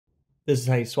This is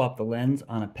how you swap the lens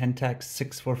on a Pentax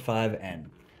 645N.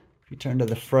 If you turn to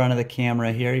the front of the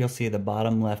camera here, you'll see the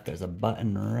bottom left, there's a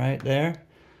button right there.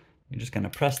 You're just gonna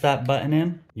press that button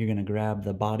in. You're gonna grab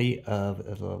the body of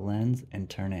the lens and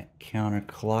turn it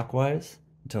counterclockwise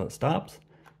until it stops.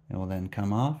 It will then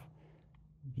come off.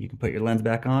 You can put your lens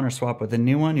back on or swap with a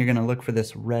new one. You're gonna look for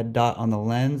this red dot on the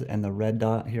lens and the red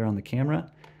dot here on the camera.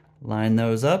 Line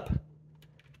those up,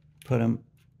 put them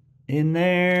in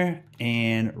there,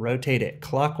 and rotate it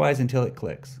clockwise until it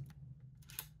clicks.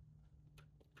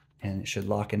 And it should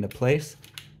lock into place.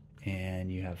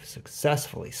 And you have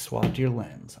successfully swapped your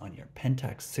lens on your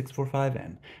Pentax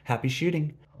 645N. Happy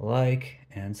shooting. Like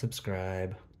and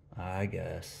subscribe, I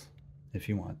guess, if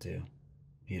you want to.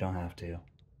 You don't have to,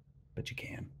 but you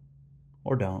can.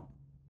 Or don't.